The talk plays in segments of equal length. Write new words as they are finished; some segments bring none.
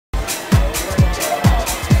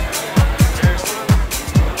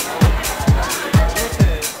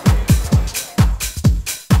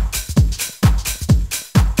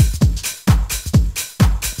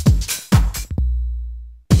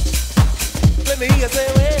me hear say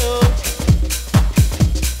way oh.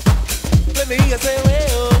 Let me hear say way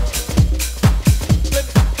oh.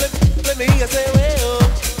 Let me hear say way oh.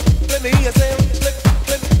 Let me hear say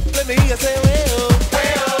let me hear say way oh.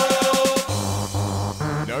 Way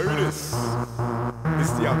oh. Notice.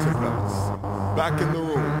 It's the Outer Fellas. Back in the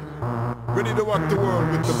room. Ready to rock the world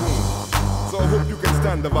with the boom. So I hope you can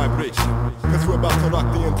stand the vibration. Cause we're about to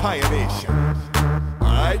rock the entire nation.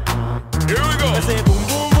 Alright? Here we go. I say boom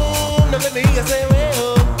boom boom. Now let me hear say way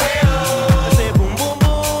oh. Way oh. I say boom boom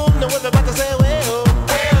boom. Now we're about to say way oh.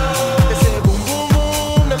 Way oh. They say boom boom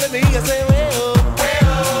boom. Now let me hear say way oh. Way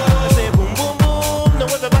oh. I say boom boom boom. Now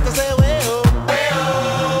we're about to say way oh. Way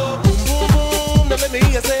oh. Boom boom boom. Now let me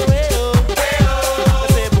hear say way oh. Way oh. I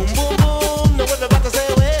say boom boom boom. Now we're about to say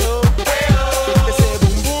way oh. Way oh. They say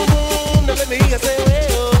boom boom boom. Now let me hear say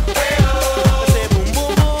way oh. Way oh. I say boom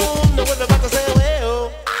boom boom. Now we're about to say way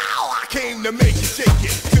oh. I came to make you shake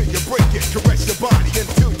it till you break it. Caress your body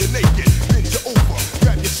until you're naked. Bend you over,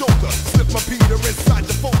 grab your shoulder, slip my Peter inside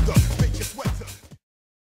your folder, make you sweater.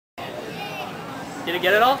 Did you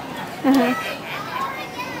get it all?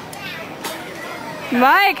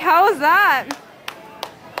 Mike, how was that?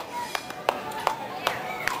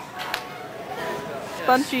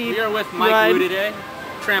 Bunchy We are with Mike ride. Wu today,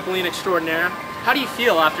 trampoline extraordinaire. How do you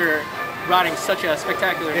feel after riding such a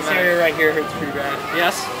spectacular This event? area right here hurts pretty bad.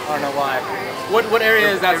 Yes? I don't know why. What area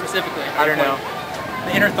is that specifically? I don't know.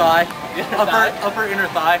 The inner thigh. Inner thigh? Upper inner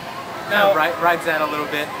thigh. Now- Rides that a little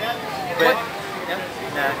bit. But,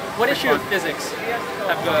 What issue of physics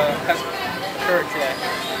has occurred today?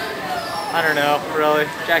 I don't know, really.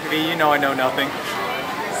 Jackie V, you know I know nothing.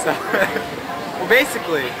 So, well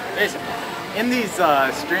basically, in these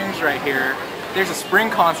strings right here, there's a spring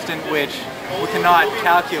constant which we cannot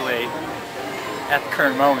calculate at the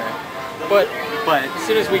current moment. But But as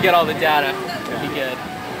soon as we get all the data, it'll be good.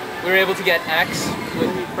 We were able to get X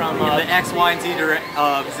from the X, Y, and Z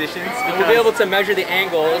positions. and we'll be able to measure the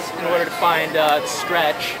angles in order to find the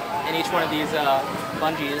stretch in each one of these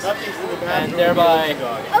bungees, and thereby,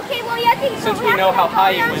 since we know how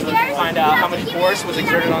high you went, we can find out how much force was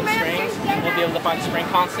exerted on the strings. We'll be able to find the spring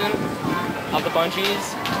constant of the bungees,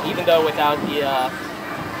 even though without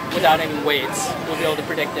any weights, we'll be able to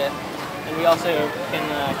predict it. And we also can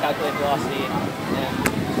calculate velocity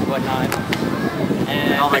and whatnot,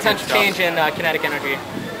 and all that potential good stuff. change in kinetic energy.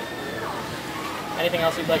 Anything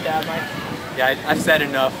else you'd like to add, Mike? Yeah, I've said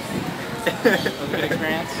enough. It was a good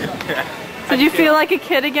experience. Yeah, Did you feel like a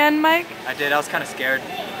kid again, Mike? I did. I was kind of scared,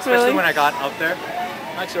 especially Really? when I got up there.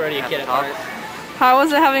 Mike's already a At kid the at top. heart. How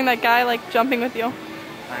was it having that guy like jumping with you?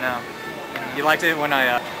 I know. You liked it when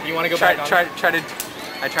I You want to go back on?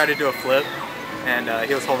 I tried to do a flip, and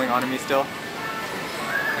he was holding on to me still.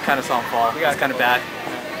 I kind of saw him fall. It was kind of bad.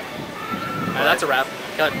 Alright, that's a wrap.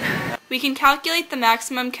 Cut. We can calculate the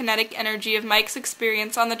maximum kinetic energy of Mike's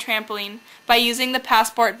experience on the trampoline by using the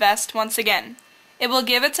Passport vest once again. It will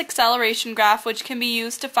give its acceleration graph, which can be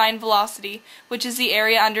used to find velocity, which is the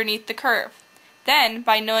area underneath the curve. Then,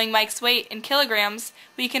 by knowing Mike's weight in kilograms,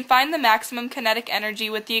 we can find the maximum kinetic energy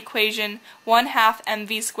with the equation 1/2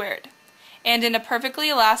 mv squared. And in a perfectly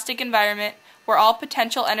elastic environment, where all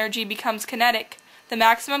potential energy becomes kinetic, the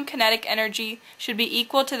maximum kinetic energy should be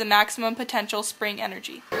equal to the maximum potential spring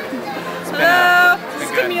energy. Hello, this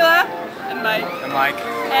is Camila and Mike And Mike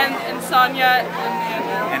and Sonia and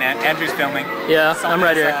Andrew. and Andrew's filming. Yeah, I'm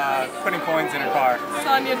right here. Putting coins in her car.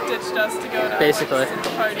 Sonia ditched us to go to Basically. a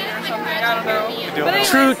party or something. I don't know. doing But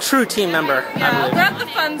it. anyways, True team member, I yeah, believe. we're at the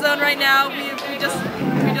fun zone right now. We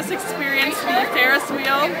just experienced the Ferris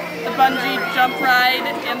wheel, the bungee jump ride,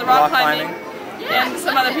 and the rock climbing. And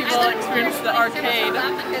some other people experienced the arcade.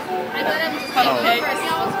 Funnel cake.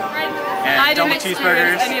 And I didn't double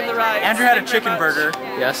experience cheeseburgers. any of the rides. Andrew had a Thank you chicken very much.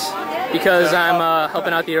 burger, Yes, because I'm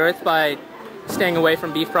helping out the earth by staying away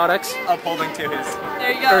from beef products. upholding to his.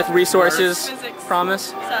 There you go. Earth resources Physics. promise.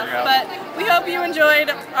 Stuff. go. But we hope you enjoyed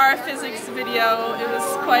our physics video. It was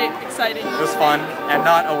quite exciting. It was fun and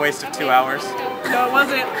not a waste of 2 hours. No, it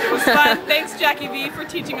wasn't. It was fun. Thanks, Jackie V, for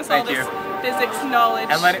teaching us all Thank this you. physics knowledge.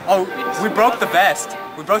 And we broke the vest.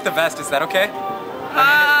 We broke the vest. Is that okay?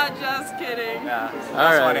 Just kidding. Yeah. All That's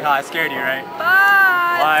right. funny. Huh? I scared you, right?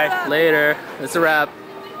 Bye. Bye. Later. That's a wrap.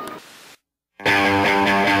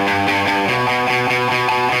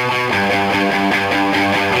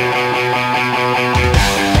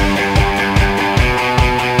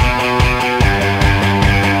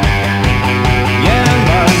 Yeah,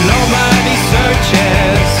 but nobody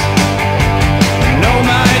searches,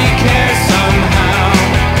 nobody cares somehow.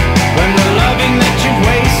 When the loving that you've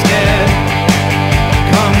wasted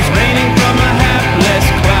comes raining from a hapless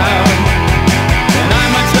cloud, then I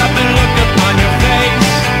might stop and look upon your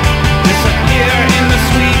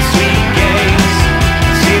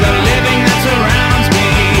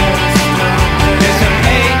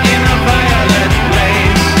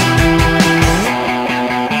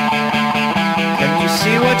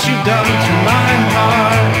what you've done to